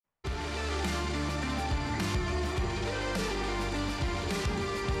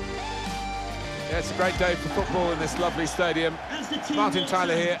it's a great day for football in this lovely stadium. Martin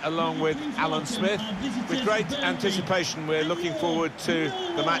Tyler here, along with Alan Smith. With great anticipation, we're looking forward to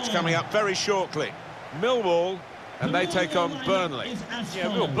the match coming up very shortly. Millwall, and they take on Burnley.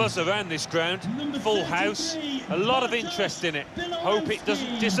 Yeah, real buzz around this ground. Full house, a lot of interest in it. Hope it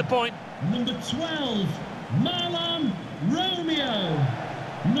doesn't disappoint. Number 12, Marlon Romeo.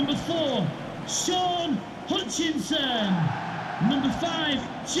 Number 4, Sean Hutchinson. Number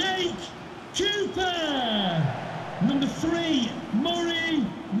 5, Jake Cooper. Number 3, Murray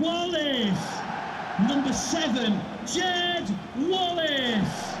Wallace. Number 7, Jed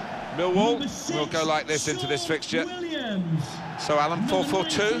Wallace. Millwall will go like this into this fixture. So, Alan,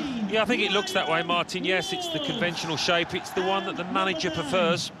 4-4-2? Yeah, I think it looks that way, Martin. Yes, it's the conventional shape. It's the one that the manager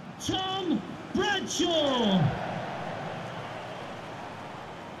prefers. Tom Bradshaw.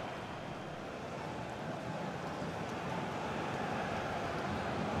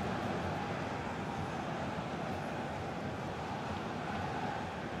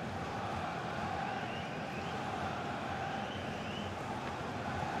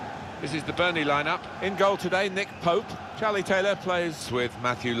 This is the Burnley lineup. In goal today, Nick Pope. Charlie Taylor plays with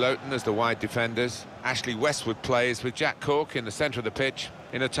Matthew Lowton as the wide defenders. Ashley Westwood plays with Jack Cork in the centre of the pitch.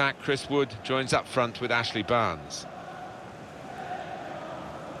 In attack, Chris Wood joins up front with Ashley Barnes.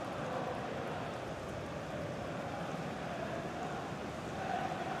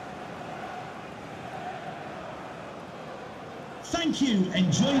 Thank you.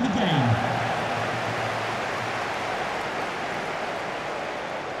 Enjoy the game.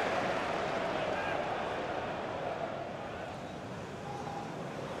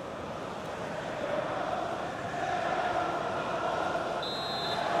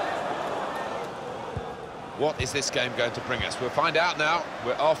 What is this game going to bring us? We'll find out now.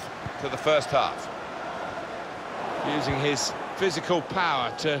 We're off to the first half. Using his physical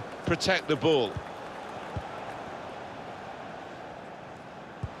power to protect the ball.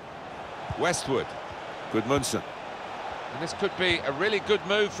 Westwood. Gudmundsson. And this could be a really good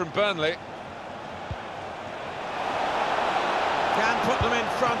move from Burnley. Can put them in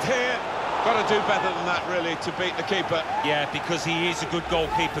front here. Got to do better than that, really, to beat the keeper. Yeah, because he is a good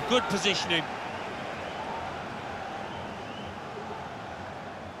goalkeeper. Good positioning.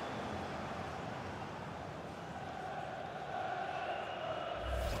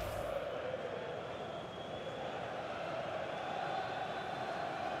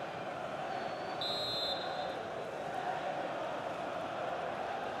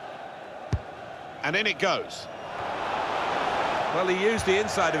 And in it goes. Well, he used the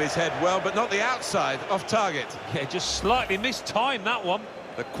inside of his head well, but not the outside, off target. Yeah, just slightly mistimed that one.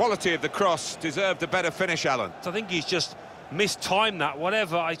 The quality of the cross deserved a better finish, Alan. I think he's just mistimed that,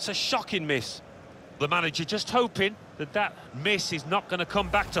 whatever. It's a shocking miss. The manager just hoping that that miss is not going to come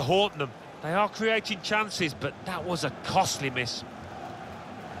back to haunt them. They are creating chances, but that was a costly miss.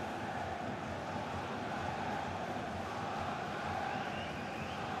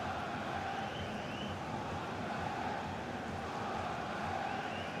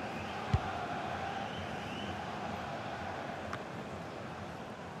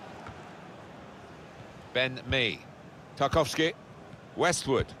 Ben Mee. Tarkowski.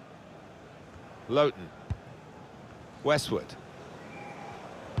 Westwood. Lowton. Westwood.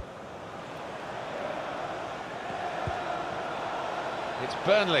 It's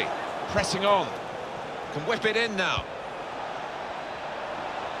Burnley pressing on. Can whip it in now.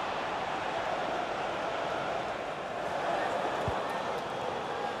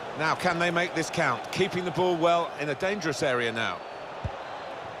 Now, can they make this count? Keeping the ball well in a dangerous area now.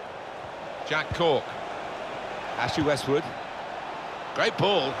 Jack Cork. Ashley Westwood. Great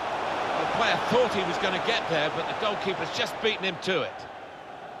ball. The player thought he was going to get there, but the goalkeeper's just beaten him to it.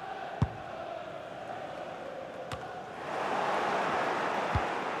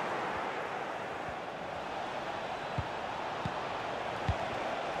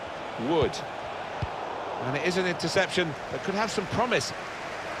 Wood. And it is an interception that could have some promise.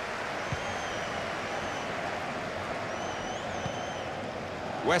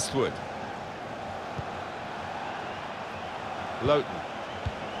 Westwood. Lowton.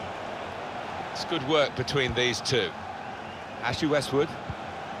 It's good work between these two. Ashley Westwood.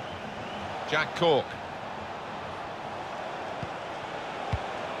 Jack Cork.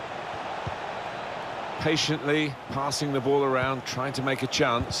 Patiently passing the ball around, trying to make a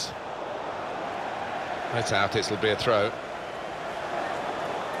chance. It's out, it'll be a throw.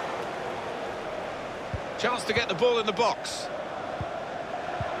 Chance to get the ball in the box.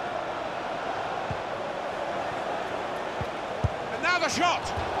 And now the shot!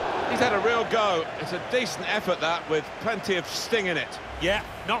 He's had a real go. It's a decent effort, that, with plenty of sting in it. Yeah,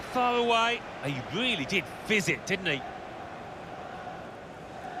 not far away. He really did fizz it, didn't he?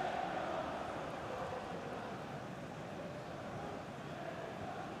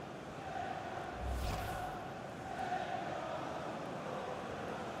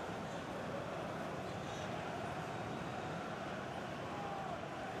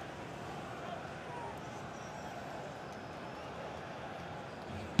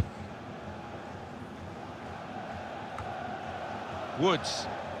 Woods.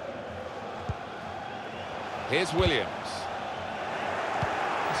 Here's Williams.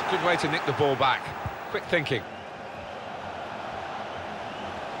 It's a good way to nick the ball back. Quick thinking.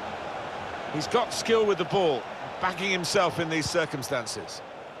 He's got skill with the ball, backing himself in these circumstances.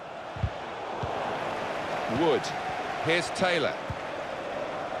 Wood. Here's Taylor.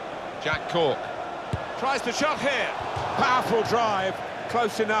 Jack Cork. Tries the shot here. Powerful drive.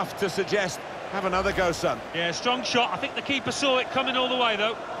 Close enough to suggest, have another go, son. Yeah, strong shot. I think the keeper saw it coming all the way,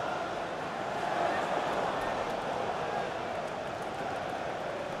 though.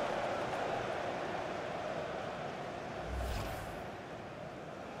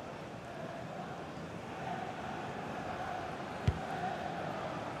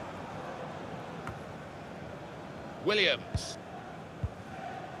 Williams.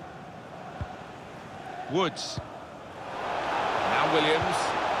 Woods. Now Williams.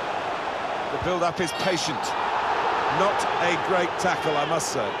 The build-up is patient. Not a great tackle, I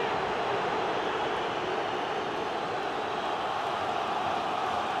must say.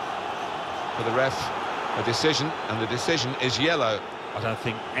 For the ref, a decision, and the decision is yellow. I don't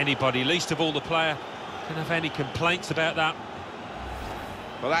think anybody, least of all the player, can have any complaints about that.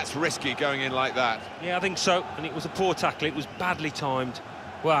 Well, that's risky going in like that. Yeah, I think so, and it was a poor tackle. It was badly timed.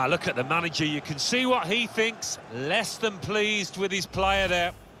 Wow, look at the manager. You can see what he thinks. Less than pleased with his player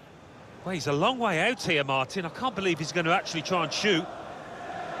there. Well, he's a long way out here, Martin. I can't believe he's going to actually try and shoot.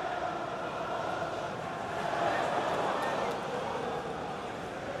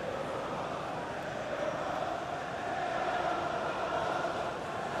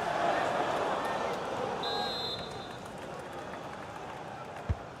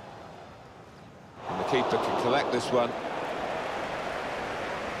 And the keeper can collect this one.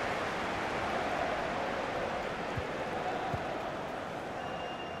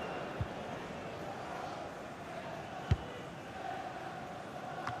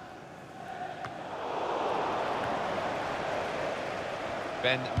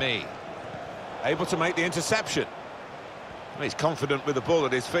 Ben Mee, able to make the interception. Well, he's confident with the ball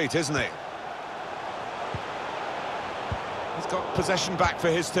at his feet, isn't he? He's got possession back for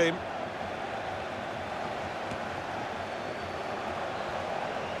his team.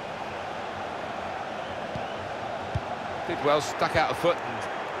 Did well, stuck out a foot and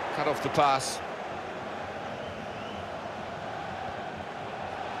cut off the pass.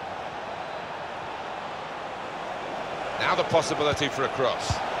 Now the possibility for a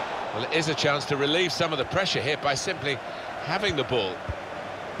cross. Well, it is a chance to relieve some of the pressure here by simply having the ball.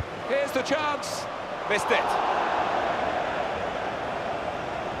 Here's the chance. Missed it.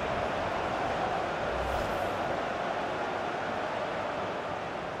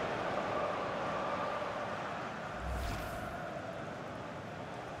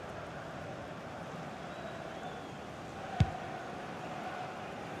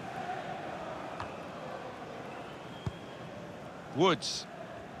 Woods.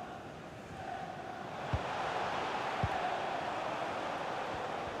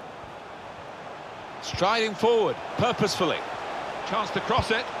 Striding forward, purposefully. Chance to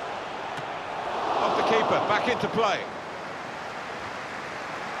cross it. Off the keeper, back into play.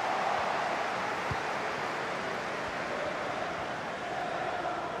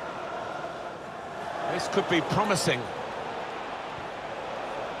 This could be promising.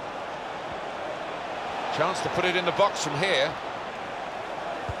 Chance to put it in the box from here.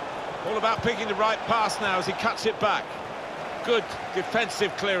 All about picking the right pass now as he cuts it back. Good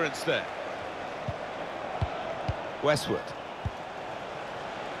defensive clearance there. Westwood.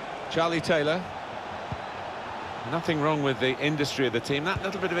 Charlie Taylor. Nothing wrong with the industry of the team. That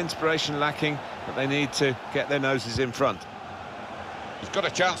little bit of inspiration lacking, but they need to get their noses in front. He's got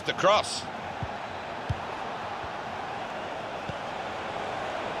a chance to cross.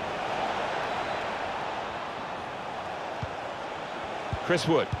 Chris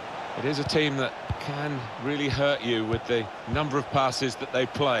Wood. It is a team that can really hurt you with the number of passes that they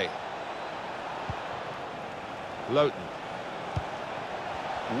play. Loughton.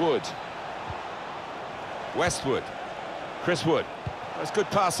 Wood. Westwood. Chris Wood. That's good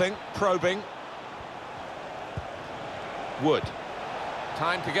passing, probing. Wood.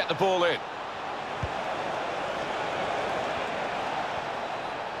 Time to get the ball in.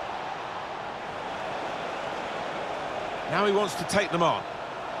 Now he wants to take them on.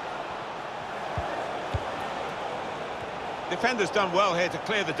 Defender's done well here to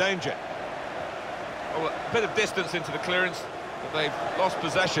clear the danger. Oh, a bit of distance into the clearance, but they've lost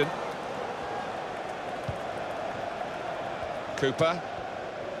possession. Cooper.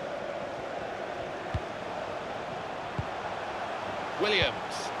 Williams.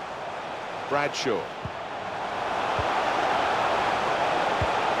 Bradshaw.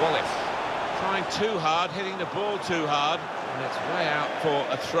 Wallace. Trying too hard, hitting the ball too hard, and it's way out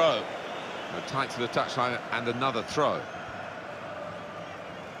for a throw. Tight to the touchline and another throw.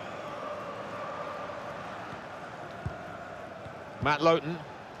 Matt Lowton.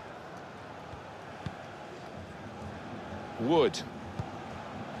 Wood.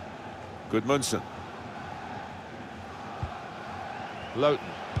 Gudmundsson. Lowton.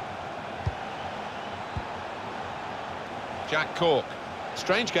 Jack Cork.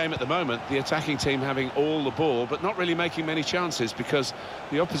 Strange game at the moment, the attacking team having all the ball, but not really making many chances because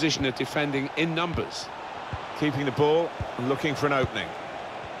the opposition are defending in numbers. Keeping the ball and looking for an opening.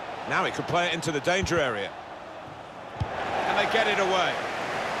 Now he could play it into the danger area. And they get it away.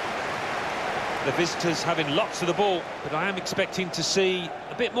 The visitors having lots of the ball, but I am expecting to see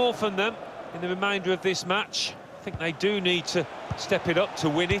a bit more from them in the remainder of this match. I think they do need to step it up to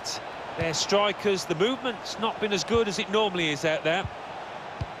win it. Their strikers, the movement's not been as good as it normally is out there.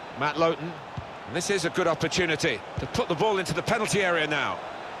 Matt Lowton, and this is a good opportunity to put the ball into the penalty area now.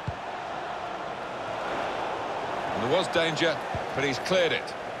 And there was danger, but he's cleared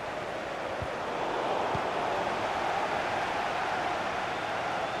it.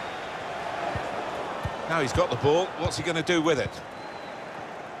 Now he's got the ball, what's he going to do with it?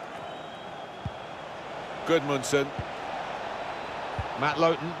 Gudmundsson. Matt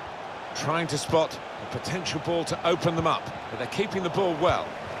Lowton trying to spot a potential ball to open them up, but they're keeping the ball well.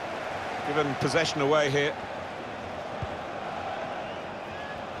 Given possession away here.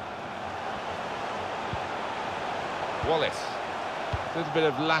 Wallace. A little bit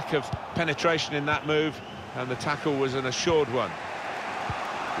of lack of penetration in that move, and the tackle was an assured one.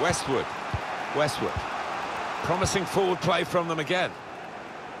 Westwood. Promising forward play from them again.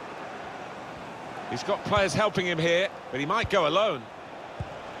 He's got players helping him here, but he might go alone.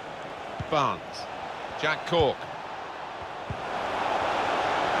 Barnes. Jack Cork.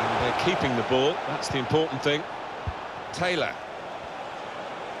 And they're keeping the ball, that's the important thing. Taylor.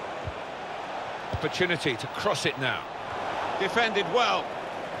 Opportunity to cross it now. Defended well.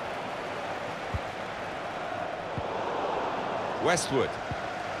 Westwood.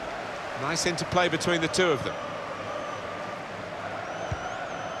 Nice interplay between the two of them.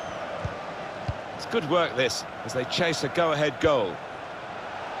 It's good work, this, as they chase a go-ahead goal.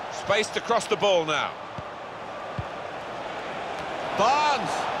 Space to cross the ball now. Barnes!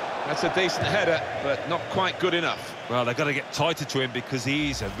 That's a decent header, but not quite good enough. Well, they've got to get tighter to him because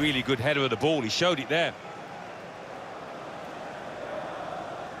he's a really good header of the ball. He showed it there.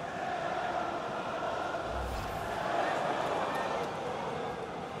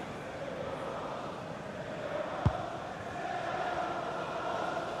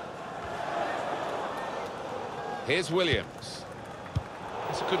 Here's Williams.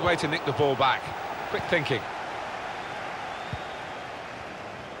 It's a good way to nick the ball back. Quick thinking.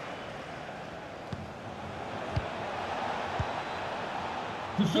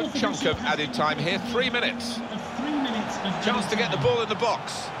 Good chunk of added time here, 3 minutes. Chance to get the ball in the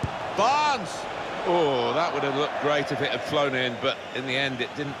box. Barnes! Oh, that would have looked great if it had flown in, but in the end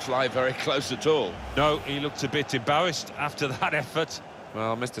it didn't fly very close at all. No, he looked a bit embarrassed after that effort.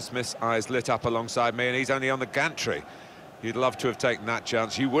 Well, Mr. Smith's eyes lit up alongside me, and he's only on the gantry. You'd love to have taken that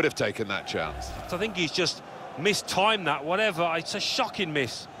chance. You would have taken that chance. I think he's just mistimed that, whatever. It's a shocking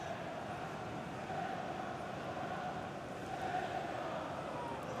miss.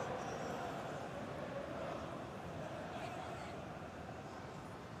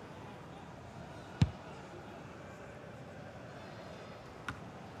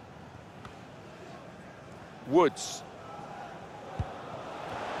 Woods.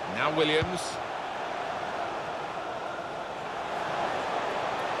 Now Williams.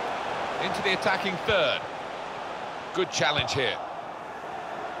 Into the attacking third. Good challenge here.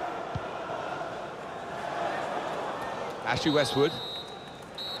 Ashley Westwood.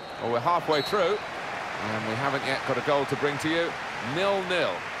 Well, we're halfway through, and we haven't yet got a goal to bring to you. 0-0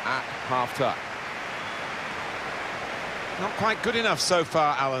 at half-time. Not quite good enough so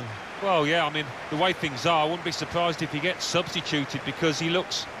far, Alan. Well, yeah, I mean, the way things are, I wouldn't be surprised if he gets substituted because he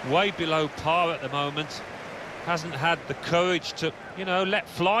looks way below par at the moment. hasn't had the courage to, you know, let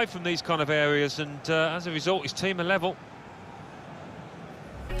fly from these kind of areas, and as a result, his team are level.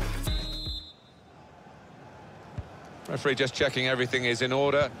 Referee just checking everything is in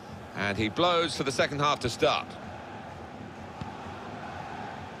order, and he blows for the second half to start.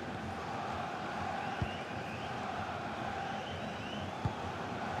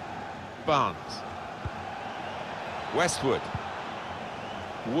 Barnes. Westwood.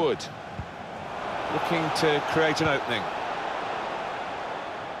 Wood. Looking to create an opening.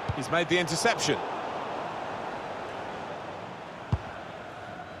 He's made the interception.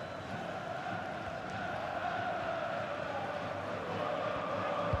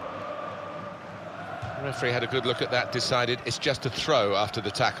 The referee had a good look at that, decided it's just a throw after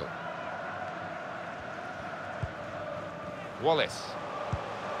the tackle. Wallace.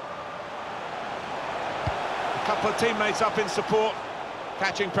 A couple of teammates up in support.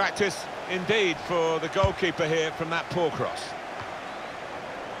 Catching practice indeed for the goalkeeper here from that poor cross.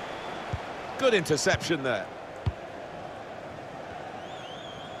 Good interception there.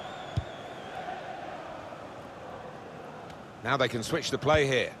 Now they can switch the play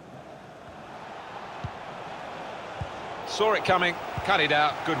here. Saw it coming, cut it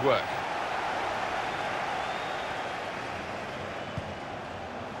out, good work.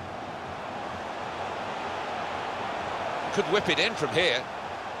 Could whip it in from here.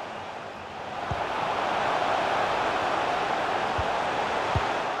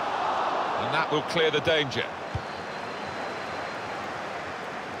 And that will clear the danger.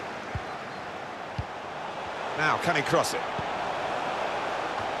 Now, can he cross it?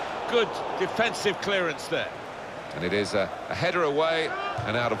 Good defensive clearance there. And it is a header away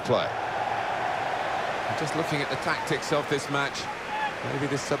and out of play. Just looking at the tactics of this match, maybe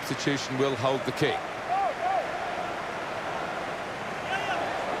this substitution will hold the key.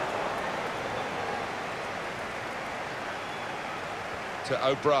 To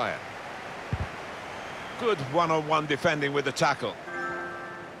O'Brien. Good one-on-one defending with the tackle.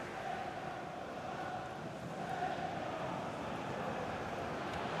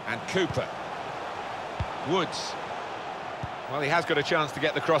 And Cooper. Woods. Well, he has got a chance to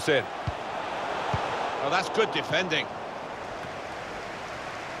get the cross in. Oh, that's good defending.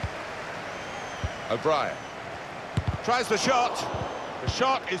 O'Brien. Tries the shot. The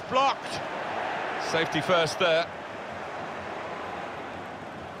shot is blocked. Safety first there.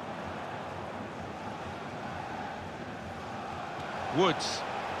 Woods.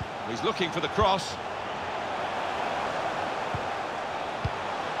 He's looking for the cross.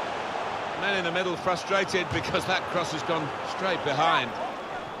 Men in the middle frustrated because that cross has gone straight behind.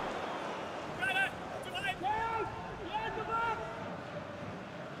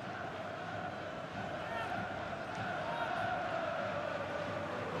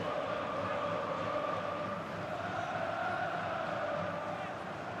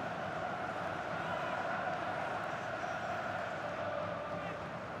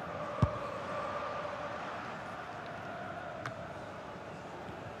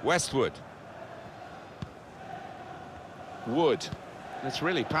 Westwood. Wood. It's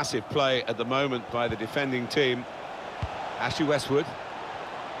really passive play at the moment by the defending team. Ashley Westwood.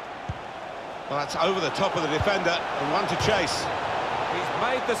 Well, that's over the top of the defender and one to chase. He's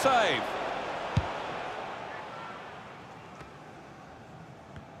made the save.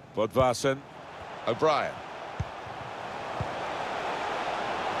 Bodvarsson. O'Brien.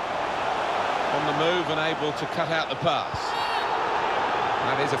 On the move and able to cut out the pass.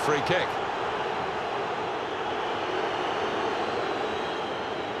 That is a free kick.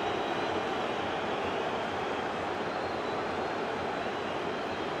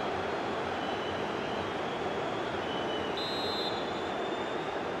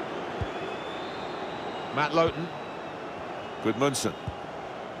 Matt Lowton. Gudmundsson.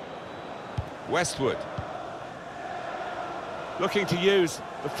 Westwood. Looking to use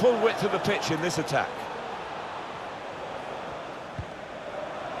the full width of the pitch in this attack.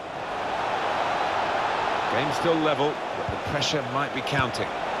 Game still level, but the pressure might be counting.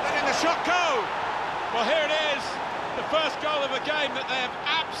 Letting the shot go! Well, here it is. The first goal of a game that they have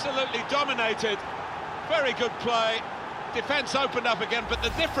absolutely dominated. Very good play. Defence opened up again, but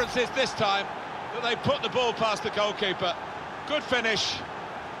the difference is this time that they put the ball past the goalkeeper. Good finish,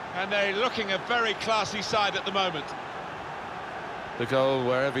 and they're looking a very classy side at the moment. The goal,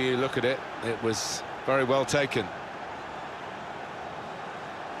 wherever you look at it, it was very well taken.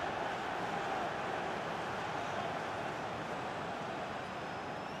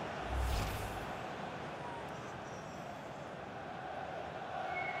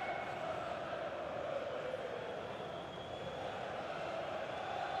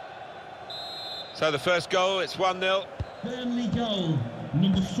 So the first goal, it's 1-0. Burnley goal,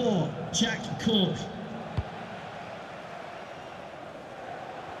 number 4, Jack Cork.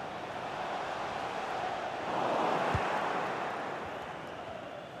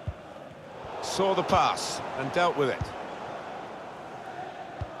 Saw the pass and dealt with it.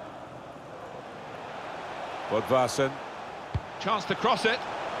 Bodvarsson. Chance to cross it.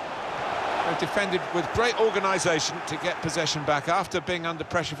 They've defended with great organisation to get possession back after being under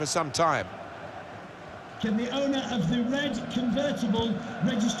pressure for some time. Can the owner of the red convertible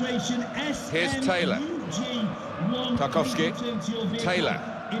registration Here's Taylor. SMUG1 Tarkowski. Taylor.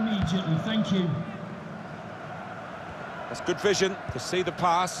 Immediately, thank you. That's good vision to see the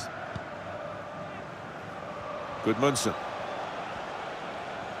pass. Gudmundsson.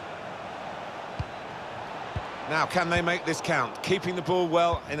 Now, can they make this count? Keeping the ball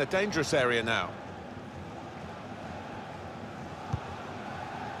well in a dangerous area now.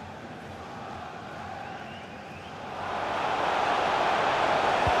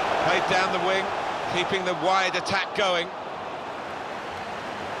 Played down the wing, keeping the wide attack going.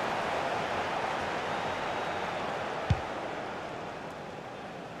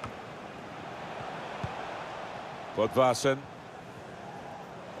 Bodvarsson.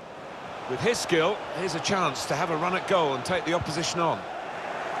 With his skill, here's a chance to have a run at goal and take the opposition on.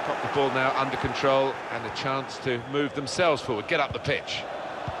 Got the ball now under control and a chance to move themselves forward, get up the pitch.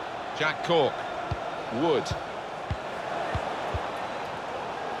 Jack Cork. Wood.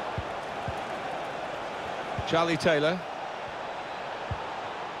 Charlie Taylor.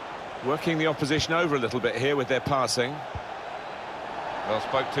 Working the opposition over a little bit here with their passing. Well,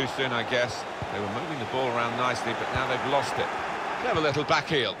 spoke too soon, I guess. They were moving the ball around nicely, but now they've lost it. Clever little back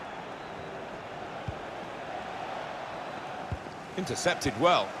heel. Intercepted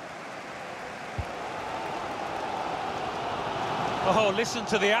well. Oh, listen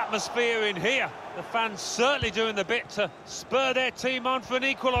to the atmosphere in here. The fans certainly doing the bit to spur their team on for an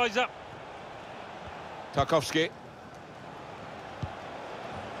equaliser. Tarkowski.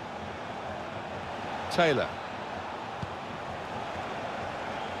 Taylor.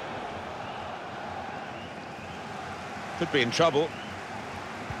 Could be in trouble.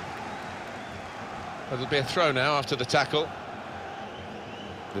 It'll be a throw now after the tackle.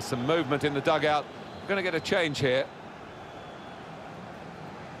 There's some movement in the dugout. We're going to get a change here.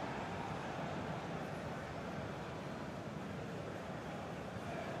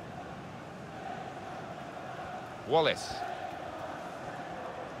 Wallace.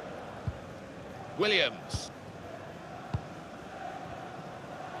 Williams.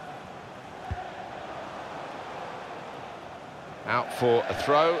 Out for a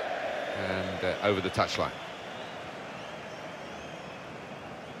throw and over the touchline.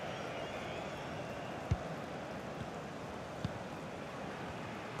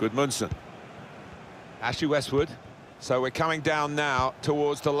 Gudmundsson. Ashley Westwood. So we're coming down now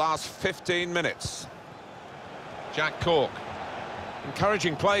towards the last 15 minutes. Jack Cork.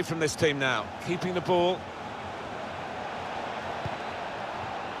 Encouraging play from this team now, keeping the ball.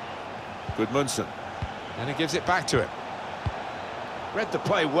 Gudmundsson. And he gives it back to him. Read the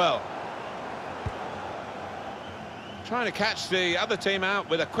play well. Trying to catch the other team out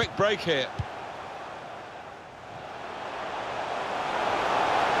with a quick break here.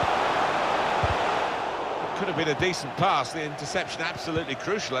 It could have been a decent pass. The interception absolutely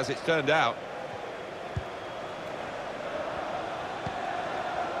crucial as it's turned out.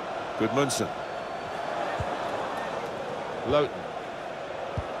 Gudmundsson. Lowton.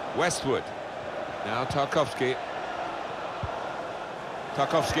 Westwood. Now Tarkowski.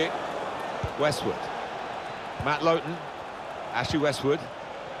 Tarkowski. Westwood. Matt Lowton. Ashley Westwood.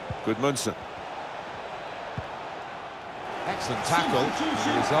 Gudmundsson. Excellent tackle.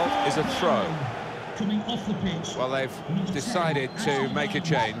 The result is a throw. Coming off the pitch. Well, they've decided to make a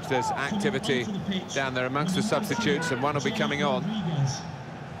change. There's activity down there amongst the substitutes, and one will be coming on.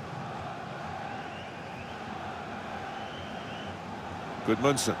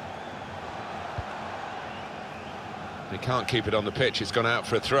 Gudmundsson. He can't keep it on the pitch, it's gone out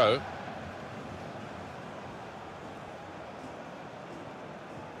for a throw.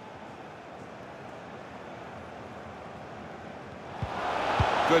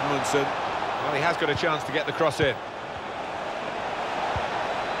 Gudmundsson. Well, he has got a chance to get the cross in.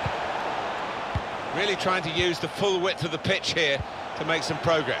 Really trying to use the full width of the pitch here to make some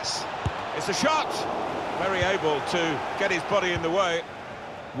progress. It's a shot! Very able to get his body in the way.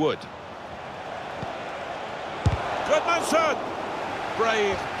 Wood. Gudmundsson!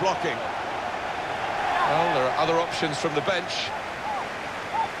 Brave blocking. Well, there are other options from the bench.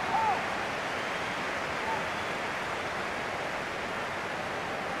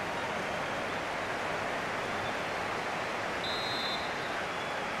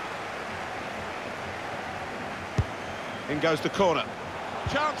 In goes the corner.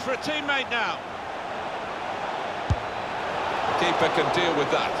 Chance for a teammate now. The keeper can deal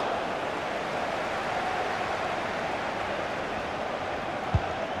with that.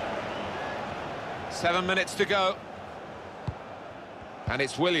 Seven minutes to go. And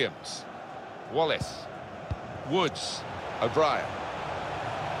it's Williams. Wallace. Woods. O'Brien.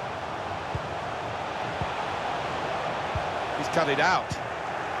 He's cut it out.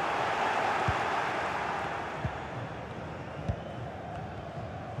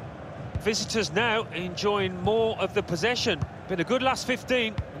 Visitors now enjoying more of the possession. Been a good last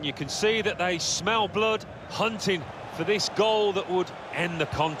 15, and you can see that they smell blood, hunting for this goal that would end the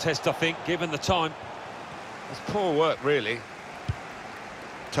contest, I think, given the time. It's poor work, really.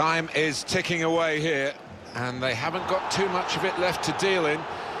 Time is ticking away here, and they haven't got too much of it left to deal in.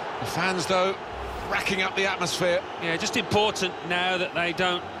 The fans, though, racking up the atmosphere. Yeah, just important now that they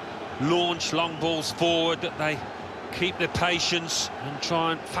don't launch long balls forward, that they keep their patience and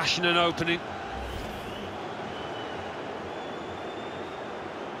try and fashion an opening.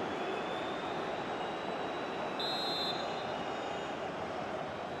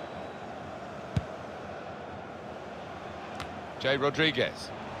 Jay Rodriguez.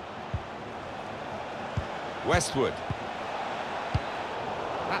 Westwood.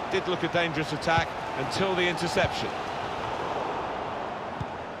 That did look a dangerous attack until the interception.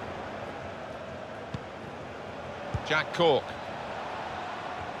 Jack Cork.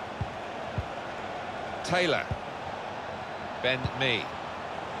 Taylor. Ben Mee.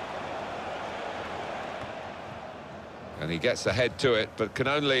 And he gets the head to it, but can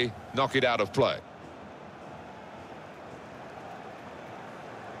only knock it out of play.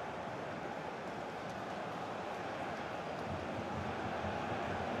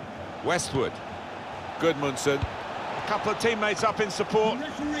 Westwood. Gudmundsson. A couple of teammates up in support. The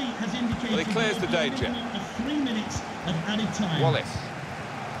referee has indicated Well, he clears the danger. Of 3 minutes of added time. Wallace.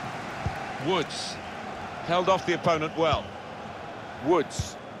 Woods. Held off the opponent well.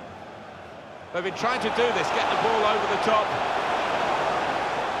 Woods. They've been trying to do this, get the ball over the top.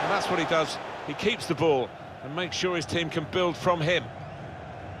 And that's what he does. He keeps the ball and makes sure his team can build from him.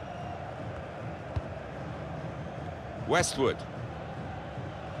 Westwood.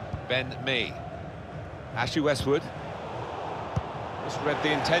 Ben Mee. Ashley Westwood. Just read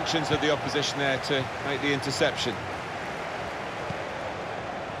the intentions of the opposition there to make the interception.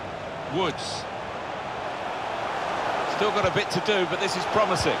 Woods. Still got a bit to do, but this is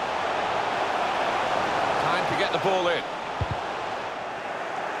promising. Time to get the ball in.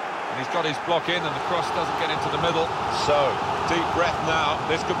 And he's got his block in, and the cross doesn't get into the middle. So, deep breath now.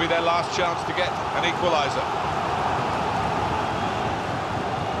 This could be their last chance to get an equaliser.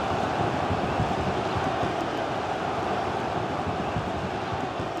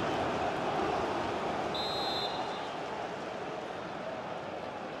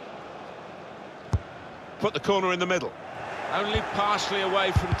 Put the corner in the middle. Only partially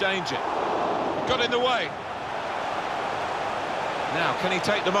away from danger. Got in the way. Now, can he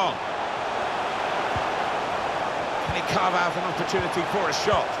take them on? Can he carve out an opportunity for a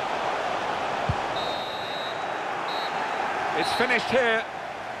shot? It's finished here.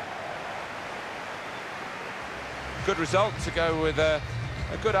 Good result to go with a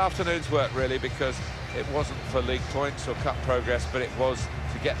good afternoon's work, really, because it wasn't for league points or cup progress, but it was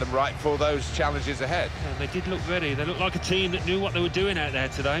to get them right for those challenges ahead. And they did look ready. They looked like a team that knew what they were doing out there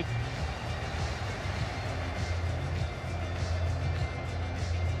today.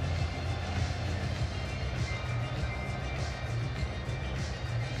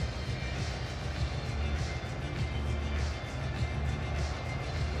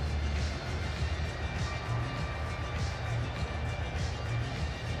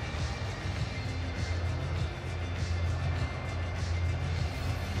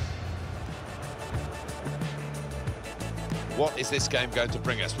 What is this game going to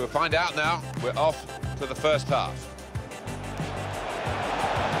bring us? We'll find out now. We're off to the first half.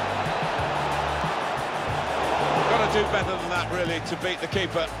 Got to do better than that, really, to beat the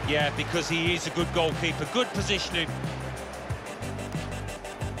keeper. Yeah, because he is a good goalkeeper. Good positioning.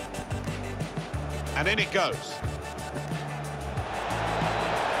 And in it goes.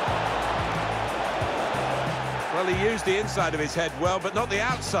 Well, he used the inside of his head well, but not the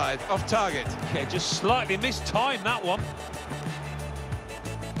outside, off target. Yeah, just slightly mistimed that one.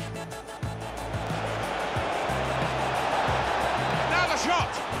 Now the shot!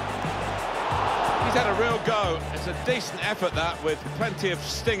 He's had a real go. It's a decent effort, that, with plenty of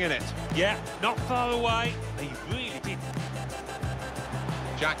sting in it. Yeah, not far away. He really did.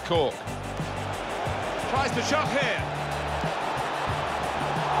 Jack Cork. Tries the shot here.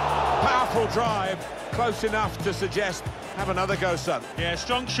 Powerful powerful drive, close enough to suggest, have another go, son. Yeah,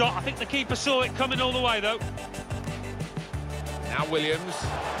 strong shot. I think the keeper saw it coming all the way, though. Now Williams.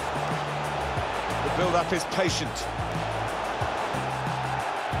 The build-up is patient.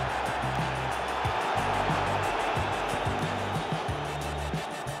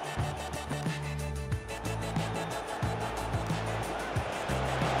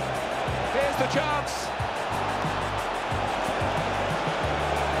 Here's the chance.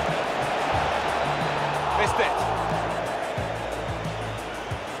 Missed it.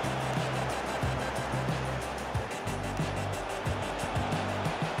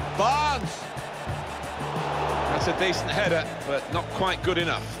 Barnes. That's a decent header, but not quite good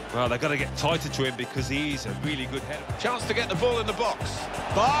enough. Well, they've got to get tighter to him because he's a really good header. Chance to get the ball in the box.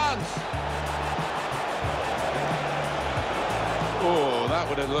 Barnes. Oh, that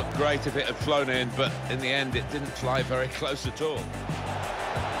would have looked great if it had flown in, but in the end it didn't fly very close at all.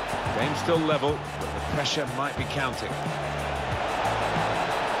 Game still level, but the pressure might be counting.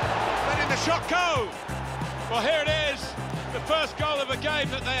 Letting the shot go! Well, here it is, the first goal of a game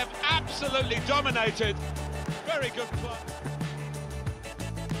that they have absolutely dominated. Very good play.